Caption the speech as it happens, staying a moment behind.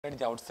At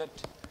the outset,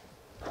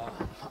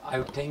 I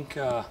would thank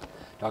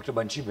Dr.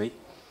 Banshi Bhai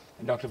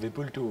and Dr.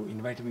 Vipul to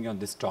invite me on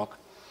this talk.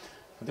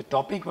 The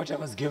topic which I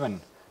was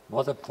given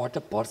was what a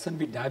person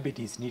with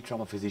diabetes needs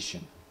from a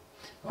physician.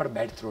 Not a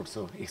bad throat,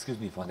 so excuse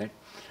me for that.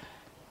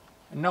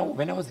 Now,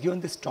 when I was given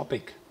this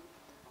topic,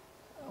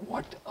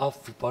 what a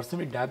person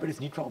with diabetes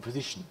needs from a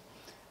physician.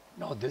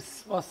 Now,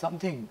 this was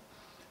something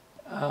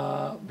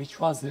which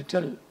was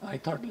little, I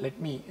thought,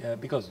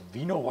 because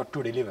we know what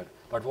to deliver,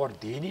 but what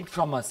they need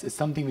from us is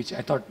something which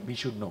I thought we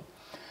should know.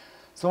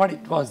 So what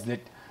it was that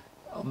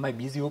my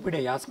busy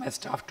OPD, I asked my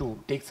staff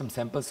to take some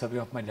sample survey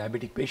of my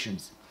diabetic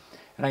patients,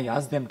 and I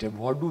asked them,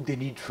 what do they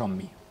need from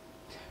me?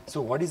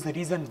 So what is the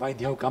reason why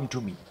they have come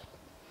to me?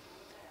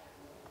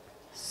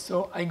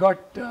 So I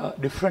got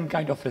different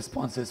kind of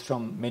responses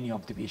from many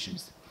of the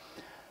patients.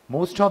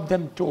 Most of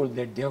them told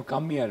that they have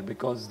come here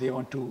because they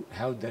want to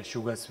have their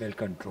sugars well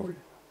controlled.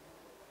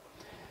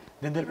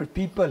 Then there were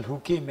people who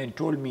came and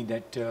told me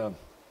that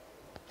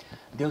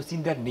they have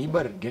seen their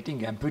neighbor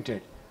getting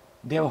amputated.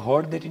 They have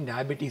heard that in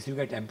diabetes you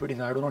get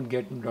amputated. I do not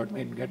get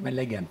my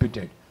leg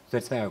amputated. So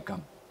that's why I have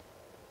come.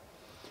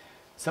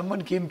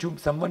 Someone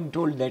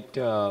told that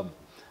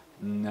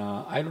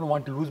I don't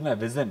want to lose my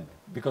vision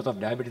because of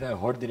diabetes. I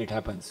heard that it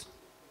happens.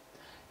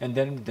 And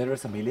then there were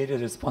some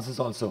hilarious responses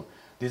also.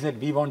 They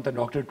said, we want the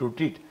doctor to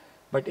treat,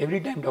 but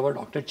every time our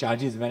doctor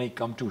charges when I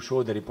come to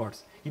show the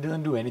reports, he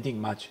doesn't do anything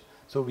much.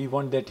 So we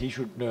want that he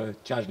should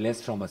charge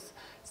less from us.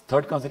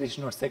 Third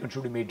consultation or second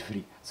should be made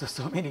free.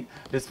 So many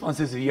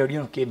responses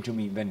weird, came to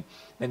me when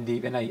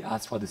I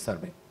asked for the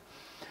survey.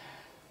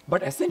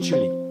 But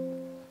essentially,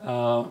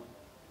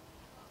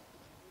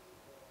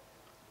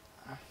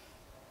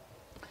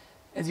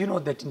 as you know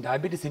that in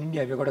diabetes in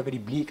India, we have got a very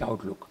bleak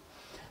outlook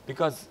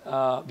because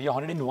we are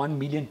 101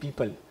 million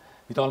people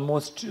with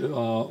almost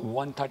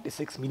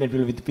 136 million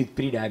people with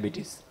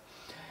pre-diabetes.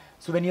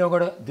 So when you have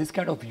got this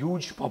kind of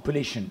huge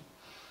population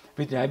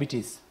with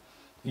diabetes,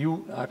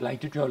 you are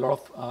likely to have a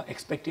lot of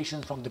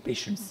expectations from the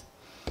patients,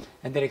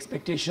 and their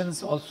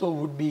expectations also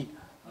would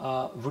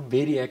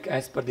vary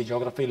as per the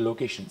geographical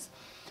locations.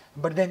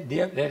 But then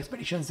their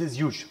expectations is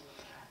huge,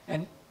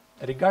 and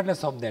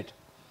regardless of that,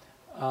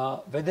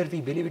 whether we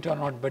believe it or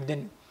not, but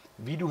then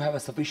we do have a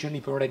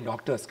sufficiently provided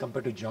doctors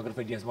compared to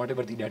geographical areas,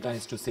 whatever the data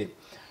is to say.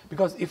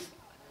 Because if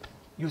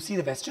you see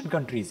the Western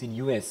countries in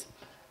US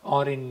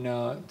or in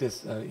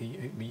this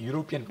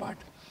European part,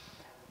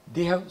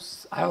 I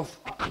have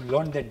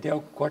learned that they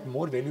have got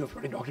more value of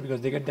a doctor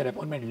because they get their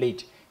appointment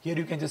late. Here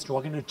you can just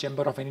walk into the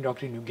chamber of any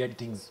doctor and you get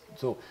things.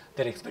 So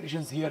their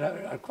expectations here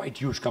are quite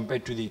huge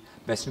compared to the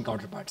Western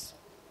counterparts.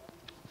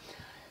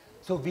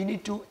 So we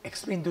need to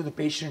explain to the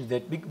patient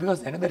that,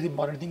 because another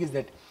important thing is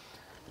that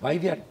why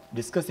we are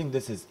discussing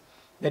this is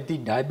that the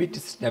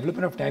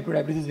development of type 2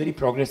 diabetes is very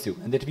progressive,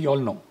 and that we all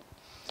know.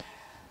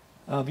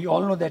 We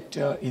all know that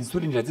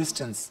insulin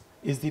resistance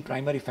is the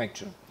primary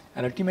factor,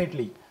 and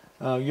ultimately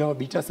you have a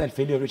beta cell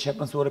failure which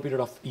happens over a period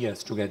of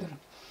years together.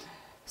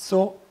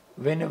 So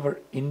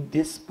whenever in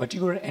this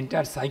particular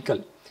entire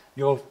cycle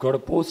you have got a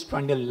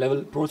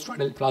postprandial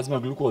plasma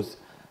glucose,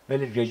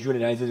 well, it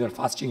gradually rises, your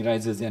fasting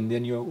rises, and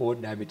then you have over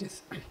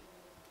diabetes.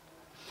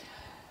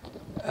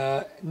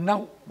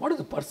 Now, what does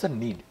the person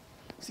need?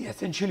 See,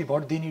 essentially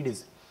what they need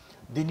is,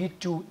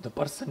 the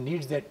person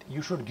needs that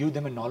you should give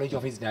them a knowledge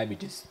of his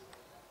diabetes.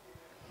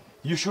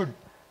 You should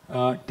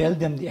tell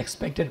them the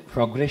expected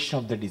progression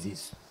of the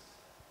disease.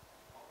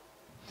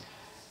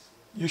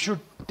 You should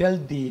tell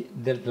the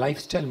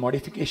lifestyle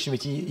modification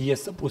which he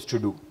is supposed to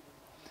do.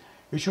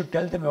 You should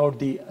tell them about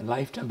the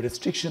lifetime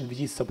restriction which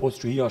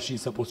he or she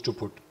is supposed to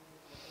put.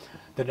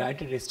 The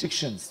dietary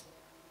restrictions,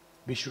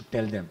 we should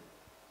tell them.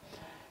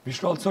 We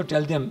should also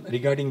tell them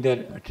regarding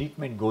their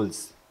treatment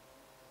goals.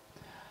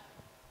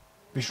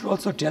 We should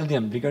also tell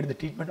them regarding the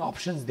treatment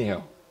options they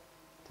have.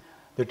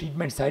 The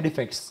treatment side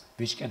effects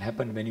which can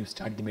happen when you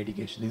start the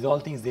medication. These are all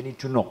things they need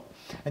to know,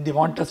 and they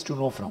want us to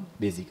know from,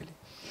 basically.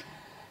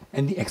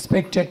 And the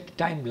expected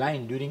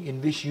timeline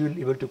in which you will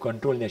be able to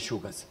control their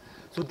sugars.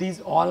 So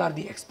these all are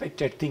the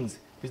expected things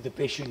which the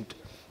patient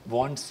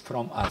wants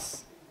from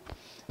us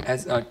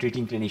as a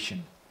treating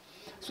clinician.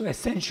 So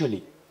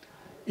essentially,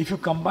 if you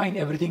combine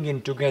everything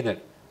in together,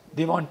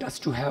 they want us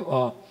to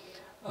have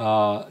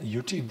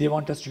they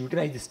want us to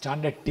utilize the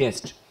standard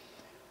test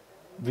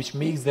which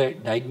makes the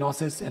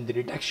diagnosis and the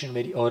detection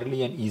very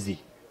early and easy.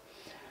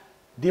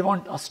 They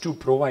want us to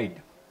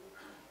provide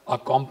a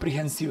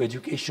comprehensive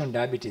education on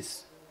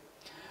diabetes,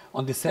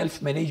 on the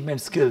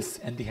self-management skills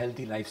and the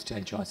healthy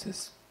lifestyle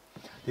choices.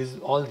 This is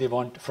all they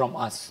want from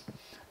us.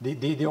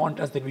 They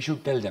want us that we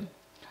should tell them.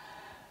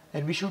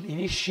 And we should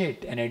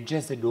initiate and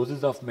adjust the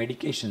doses of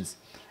medications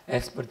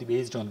as per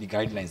based on the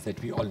guidelines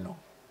that we all know.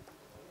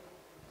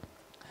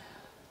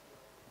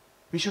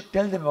 We should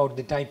tell them about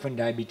the type 1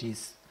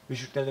 diabetes. We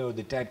should tell them about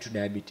the type 2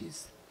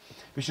 diabetes.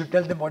 We should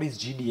tell them what is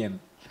GDM.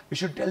 We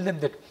should tell them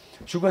that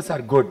sugars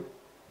are good,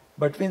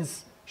 but when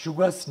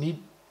sugars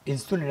need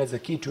insulin as a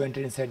key to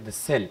enter inside the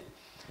cell,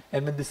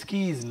 and when this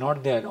key is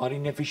not there or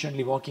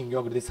inefficiently working, you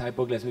have this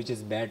hypoglycemia which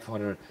is bad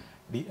for our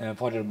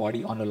for your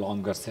body on a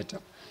longer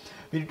setup.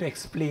 We need to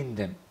explain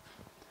them.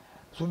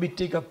 So we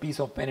take a piece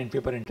of pen and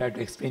paper and try to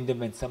explain them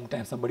when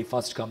sometimes somebody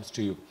first comes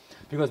to you,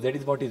 because that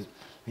is what is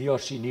he or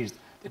she needs.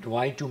 That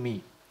why to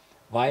me?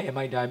 Why am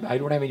I I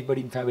don't have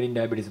anybody in family in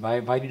diabetes.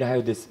 Why did I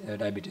have this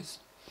diabetes?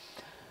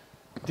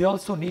 They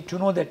also need to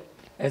know that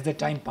as the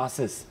time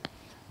passes,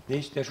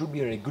 there should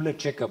be a regular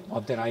checkup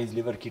of their eyes,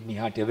 liver, kidney,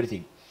 heart,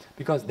 everything,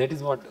 because that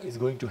is what is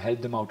going to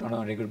help them out on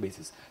a regular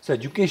basis. So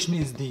education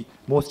is the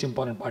most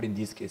important part in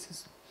these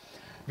cases.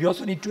 We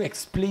also need to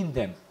explain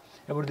them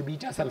about the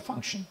beta cell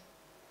function,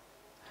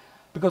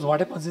 because what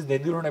happens is they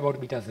don't know about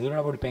beta cells, they don't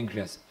know about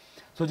pancreas.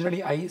 So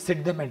generally I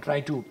sit them and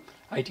try to,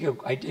 I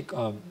take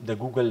the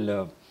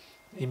Google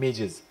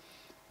images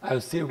I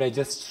have saved, I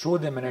just show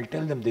them and I'll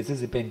tell them this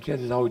is the pancreas,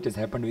 this is how it has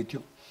happened with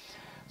you.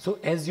 So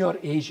as your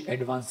age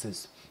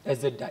advances,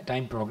 as the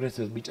time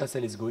progresses, beta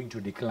cell is going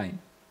to decline,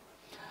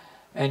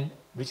 and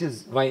which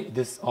is why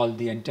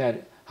the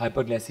entire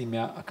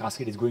hyperglycemia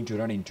cascade is going to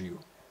run into you.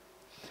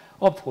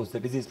 Of course, the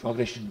disease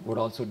progression would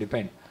also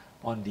depend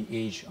on the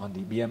age, on the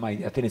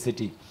BMI, the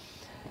ethnicity,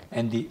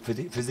 and the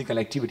physical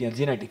activity and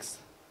genetics.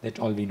 That's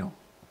all we know.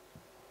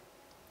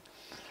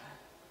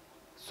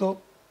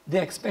 So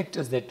they expect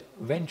us that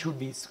when should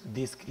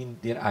they screen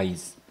their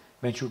eyes,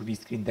 when should we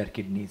screen their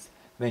kidneys,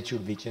 when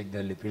should we check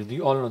their lipids. We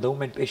all know the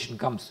moment patient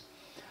comes,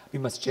 we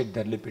must check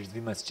their lipids,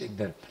 we must check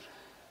their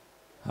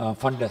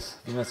fundus,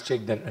 we must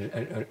check their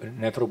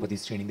nephropathy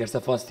screening. That's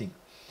the first thing.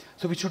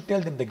 So we should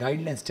tell them, the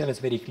guidelines tell us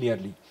very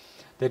clearly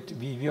that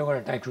we have got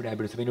a type 2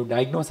 diabetes. So when you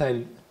diagnose,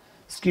 I'll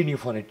screen you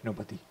for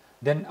retinopathy.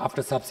 Then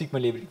after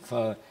subsequently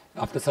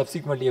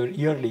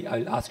yearly,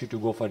 I'll ask you to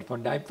go for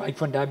type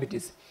 1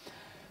 diabetes.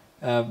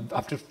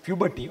 After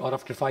puberty or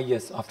after 5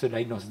 years after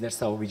diagnosis, that's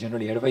how we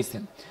generally advise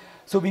them.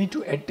 So we need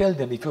to tell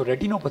them, if you have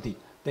retinopathy,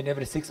 then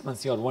every 6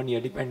 months or 1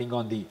 year, depending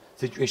on the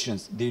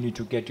situations, they need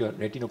to get your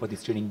retinopathy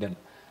screening done.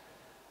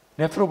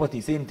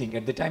 Nephropathy, same thing.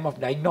 At the time of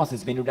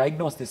diagnosis, when you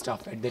diagnose this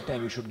stuff, at that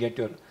time you should get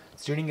your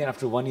screening, and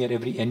after 1 year,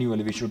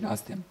 annually, we should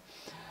ask them.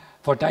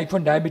 For type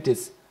 1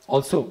 diabetes,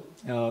 also,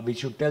 we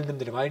should tell them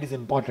that why it is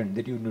important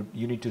that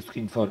you need to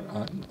screen for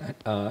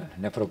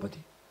nephropathy.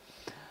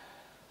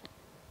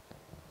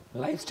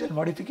 Lifestyle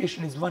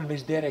modification is one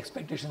which their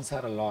expectations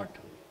are a lot.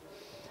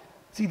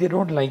 See, they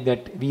don't like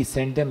that we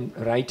send them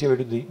right away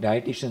to the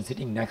dietitian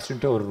sitting next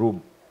into our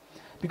room,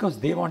 because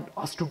they want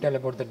us to tell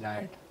about the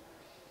diet.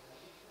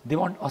 They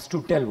want us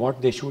to tell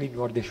what they should eat,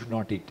 what they should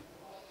not eat.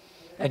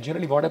 And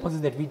generally what happens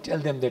is that we tell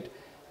them that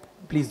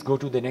please go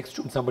to the next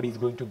room, somebody is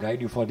going to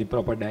guide you for the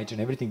proper diet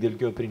and everything, they'll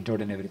give a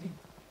printout and everything.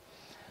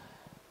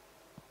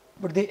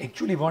 But they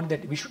actually want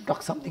that we should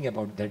talk something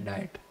about that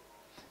diet.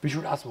 We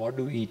should ask what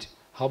do you eat,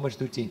 how much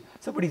do you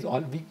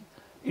eat.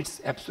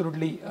 It's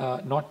absolutely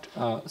not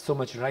so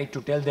much right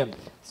to tell them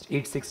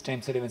eat 6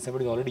 times a day when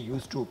somebody is already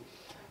used to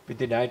with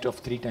the diet of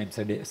 3 times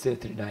a day, say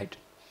 3 diet.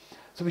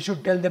 So we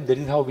should tell them that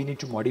is how we need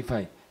to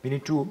modify. We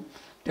need to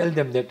tell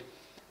them that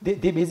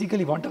they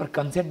basically want our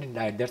consent in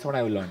diet. That's what I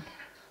have learned.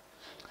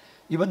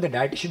 Even the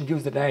dietitian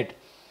gives the diet,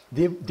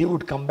 they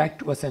would come back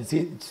to us and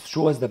say,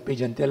 show us the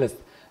page and tell us.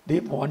 They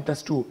want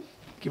us to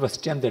give a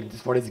stamp that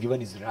this what is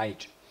given is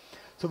right.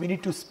 So we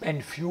need to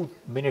spend few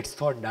minutes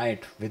for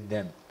diet with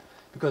them,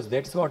 because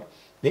that's what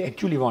they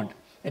actually want.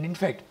 And in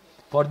fact,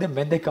 for them,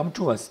 when they come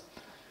to us,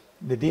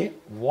 they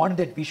want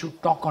that we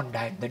should talk on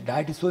diet. That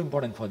diet is so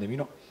important for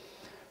them,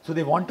 So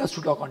they want us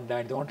to talk on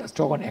diet. They want us to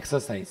talk on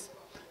exercise.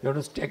 They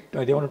want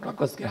to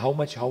talk us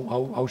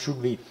how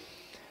should we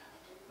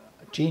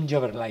change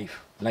our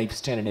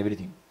lifestyle and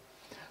everything.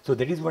 So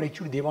that is what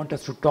actually they want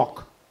us to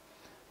talk.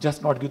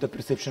 Just not give the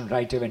prescription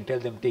right away and tell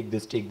them take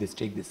this, take this,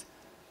 take this.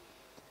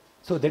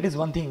 So that is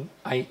one thing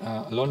I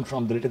learned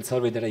from the little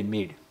survey that I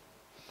made.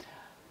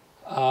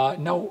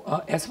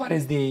 Now, as far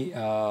as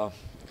the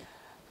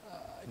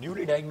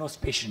newly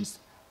diagnosed patients,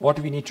 what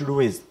we need to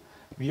do is,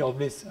 we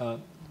always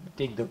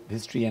take the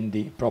history and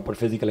the proper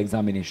physical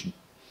examination.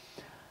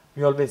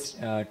 We always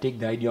take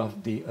the idea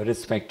of the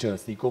risk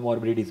factors, the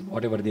comorbidities,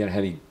 whatever they are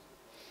having.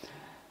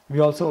 We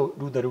also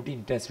do the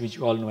routine tests, which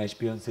you all know,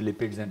 HbA1c,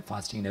 lipids and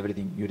fasting and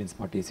everything, urine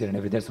spot, ACR and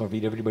everything. That's what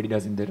everybody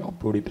does in their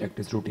body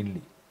practice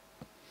routinely.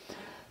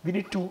 We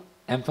need to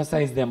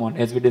emphasize them on,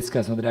 as we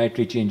discussed, on the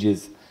dietary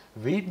changes.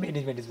 Weight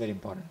management is very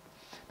important,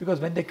 because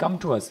when they come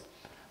to us,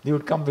 they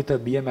would come with a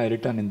BMI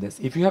written in this.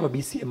 If you have a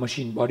BCA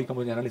machine, body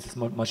composition analysis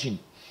machine,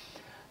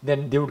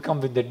 then they would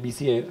come with that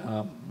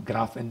BCA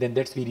graph, and then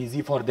that's very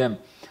easy for them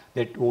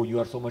that, oh, you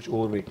are so much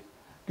overweight.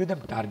 Give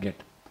them target.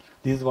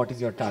 This is what is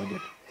your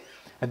target.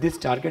 And this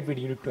target we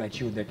need to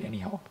achieve that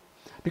anyhow.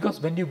 Because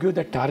when you give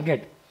that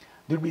target,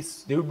 they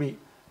will be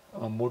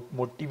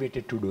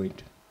motivated to do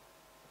it.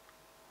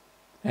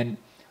 And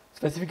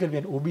specifically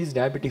when obese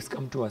diabetics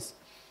come to us,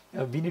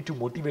 we need to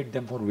motivate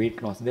them for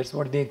weight loss. That's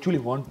what they actually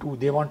want to.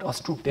 They want us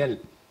to tell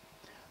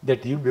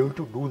that you'll be able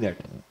to do that.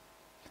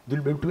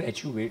 They'll be able to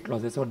achieve weight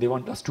loss. That's what they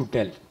want us to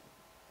tell.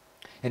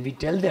 And we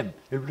tell them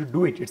you'll be able to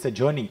do it. It's a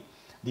journey.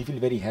 They feel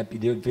very happy.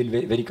 They feel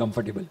very, very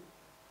comfortable.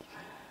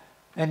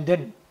 And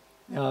then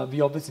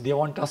they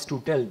want us to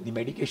tell the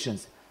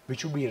medications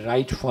which should be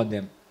right for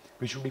them,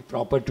 which should be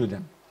proper to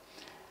them.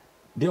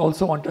 They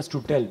also want us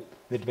to tell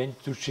that when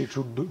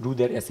should do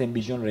their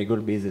SMBG on a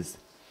regular basis.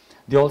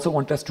 They also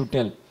want us to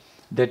tell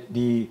that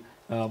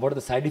what are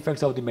the side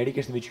effects of the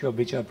medication which you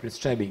are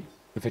prescribing,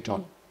 if at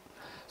all.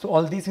 So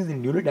all these things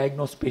in newly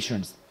diagnosed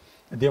patients,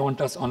 they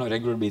want us on a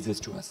regular basis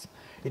to us.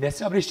 In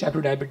established type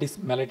 2 diabetes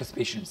mellitus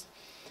patients,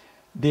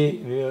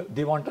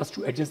 they want us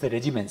to adjust the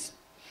regimens.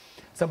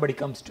 Somebody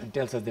comes and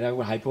tells us that I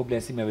have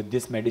hypoglycemia with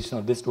this medicine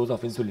or this dose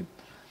of insulin.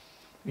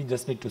 We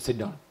just need to sit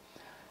down.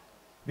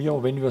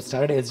 When we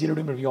started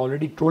SGLT2, we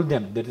already told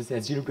them that this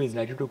SGLT2 is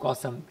likely to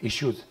cause some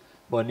issues,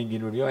 burning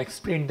inward. We have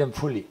explained them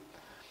fully.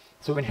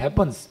 So when it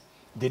happens,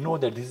 they know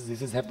that this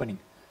is happening.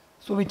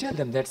 So we tell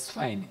them that's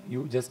fine.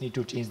 You just need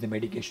to change the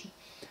medication.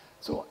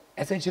 So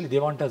essentially, they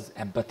want us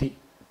empathy.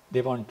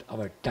 They want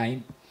our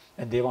time,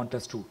 and they want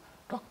us to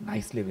talk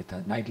nicely with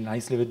us,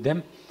 nicely with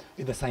them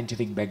with the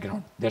scientific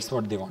background. That's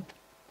what they want.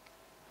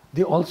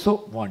 They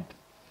also want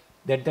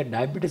that the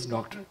diabetes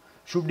doctor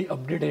should be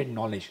updated in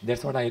knowledge.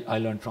 That's what I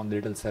learned from the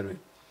little survey.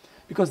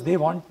 Because they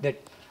want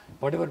that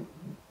whatever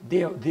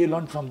they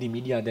learn from the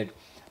media that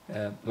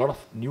a lot of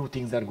new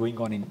things are going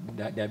on in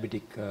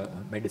diabetic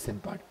medicine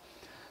part.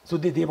 So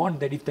they want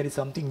that if there is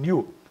something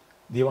new,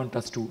 they want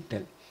us to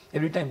tell.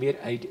 Every time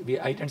we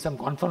attend some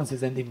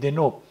conferences, and if they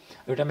know,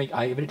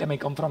 every time I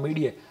come from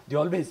media, they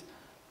always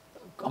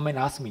come and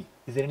ask me,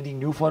 is there anything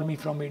new for me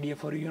from media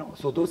for you?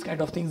 So those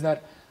kind of things are,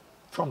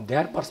 from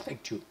their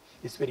perspective,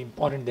 it's very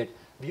important that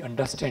we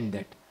understand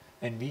that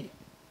and we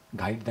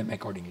guide them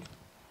accordingly.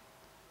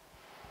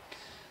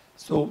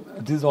 So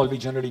this is all we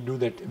generally do,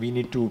 that we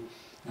need to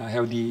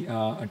have the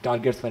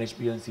targets for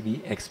HbA1c.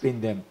 We explain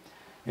them.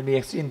 When we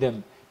explain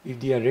them, if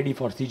they are ready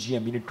for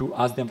CGM, we need to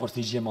ask them for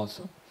CGM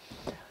also.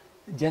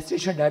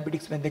 Gestational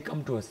diabetics, when they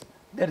come to us,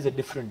 there is a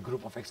different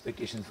group of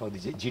expectations for the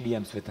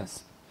GDMs with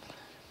us.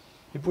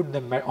 We put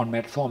them on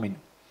metformin.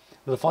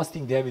 The first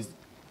thing they have is,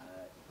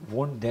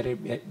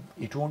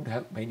 it won't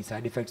have any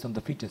side effects on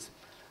the fetus.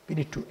 We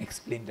need to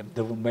explain them.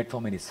 The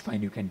metformin is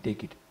fine, you can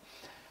take it.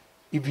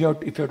 If you have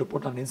to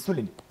put on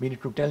insulin, we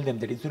need to tell them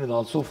that insulin is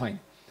also fine.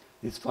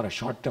 It's for a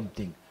short-term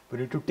thing. We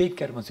need to take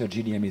care once your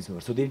GDM is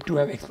over. So they need to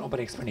have proper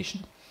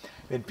explanation.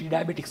 When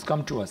pre-diabetics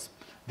come to us,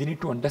 they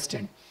need to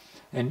understand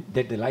and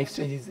that the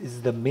lifestyle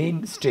is the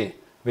mainstay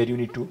where you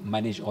need to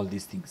manage all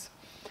these things.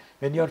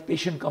 When your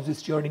patient comes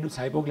with steroid-induced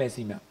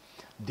hypoglycemia,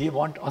 they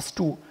want us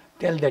to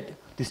tell that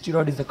the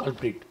steroid is the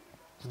culprit.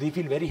 So they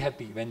feel very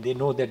happy when they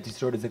know that the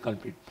steroid is the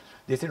culprit.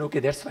 They said, okay,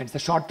 that's fine. It's a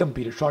short-term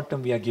period.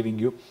 Short-term we are giving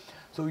you.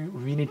 So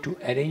we need to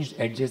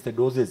adjust the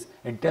doses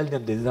and tell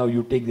them this is how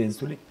you take the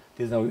insulin.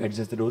 This is how you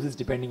adjust the doses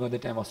depending on the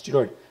time of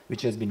steroid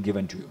which has been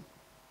given to you.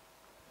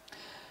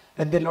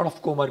 And there are a lot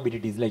of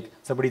comorbidities, like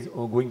somebody is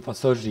going for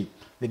surgery,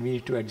 then we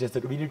need to adjust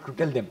that. We need to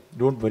tell them,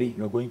 don't worry,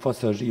 you're going for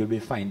surgery, you'll be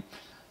fine.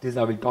 This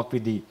I will talk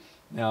with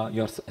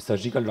your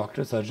surgical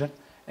doctor, surgeon,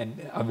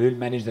 and I will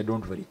manage that,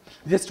 don't worry.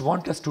 They just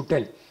want us to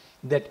tell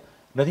that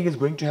nothing is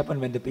going to happen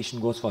when the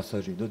patient goes for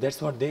surgery. So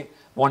that's what they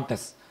want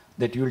us,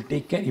 that you will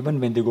take care even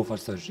when they go for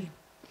surgery.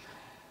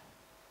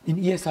 In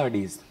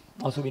ESRDs,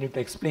 also we need to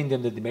explain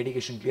them that the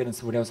medication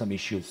clearance would have some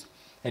issues.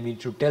 And we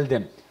need to tell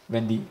them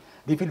when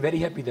they feel very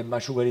happy that my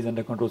sugar is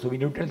under control. So we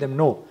need to tell them,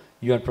 no,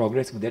 you are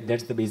progressing.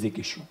 That's the basic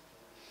issue.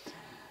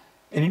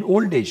 And in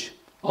old age,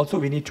 also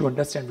we need to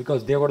understand,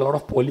 because there were a lot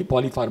of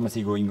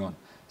polypharmacy going on.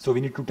 So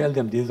we need to tell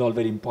them this is all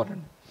very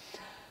important.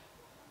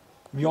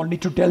 We all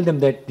need to tell them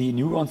that the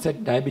new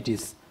onset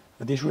diabetes,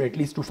 they should at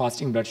least do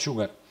fasting blood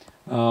sugar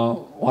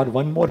or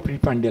one more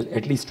preprandial,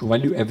 at least to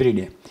value every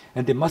day.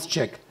 And they must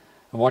check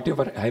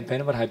whenever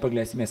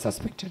hyperglycemia is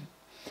suspected.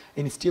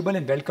 In stable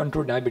and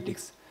well-controlled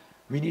diabetics,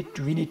 we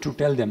need to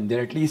tell them that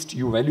at least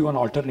you value on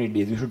alternate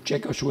days. You should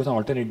check your sugars on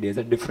alternate days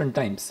at different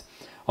times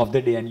of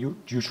the day, and you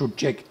should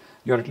check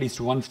your at least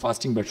one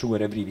fasting blood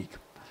sugar every week.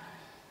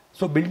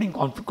 So building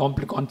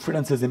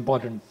confidence is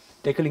important.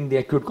 Tackling the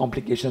acute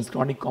complications,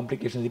 chronic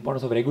complications, the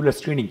importance of regular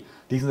screening.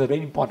 These are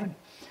very important.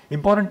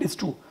 Important is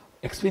to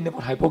explain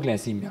about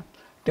hypoglycemia.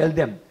 Tell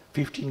them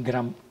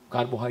 15-gram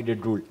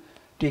carbohydrate rule.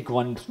 Take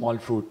one small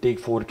fruit, take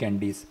 4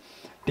 candies.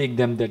 Take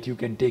them that you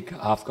can take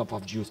half cup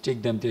of juice.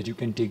 Take them that you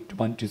can take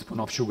 1 teaspoon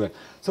of sugar.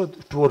 So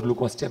 4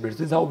 glucose tablets.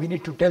 This is how we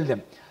need to tell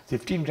them.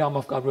 15 gram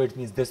of carbohydrates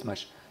means this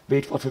much.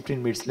 Wait for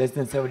 15 minutes. Less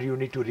than 7, you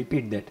need to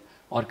repeat that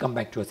or come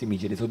back to us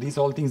immediately. So these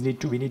all things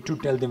we need to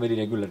tell them very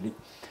regularly.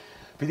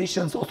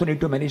 Physicians also need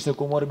to manage the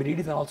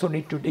comorbidities and also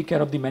need to take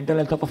care of the mental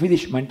health of a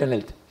physician, mental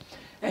health.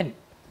 And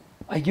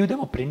I give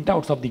them a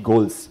printouts of the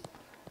goals.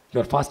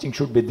 Your fasting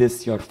should be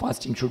this. Your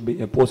fasting should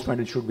be,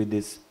 postprandial should be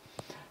this.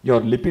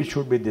 Your lipid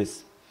should be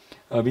this.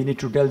 We need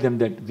to tell them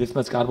that this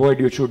much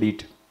carbohydrate you should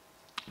eat,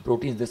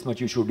 proteins this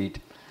much you should eat,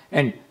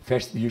 and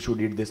fats you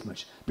should eat this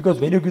much. Because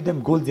when you give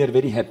them goals, they are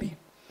very happy.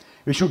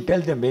 We should tell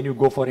them when you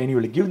go for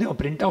annual, give them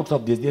printouts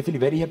of this. They feel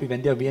very happy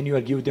when you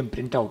are giving them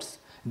printouts.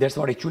 That's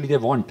what actually they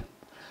want.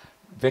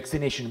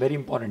 Vaccination, very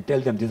important. Tell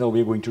them this is how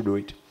we are going to do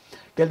it.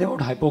 Tell them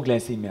about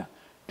hypoglycemia.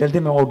 Tell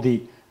them about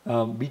the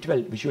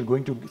B12 which you are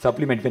going to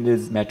supplement when there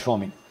is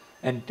metformin.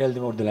 And tell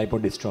them about the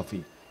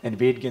lipodystrophy. and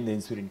weight gain the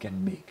insulin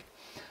can make.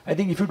 I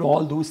think if you do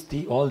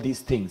all these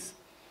things,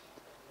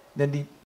 then the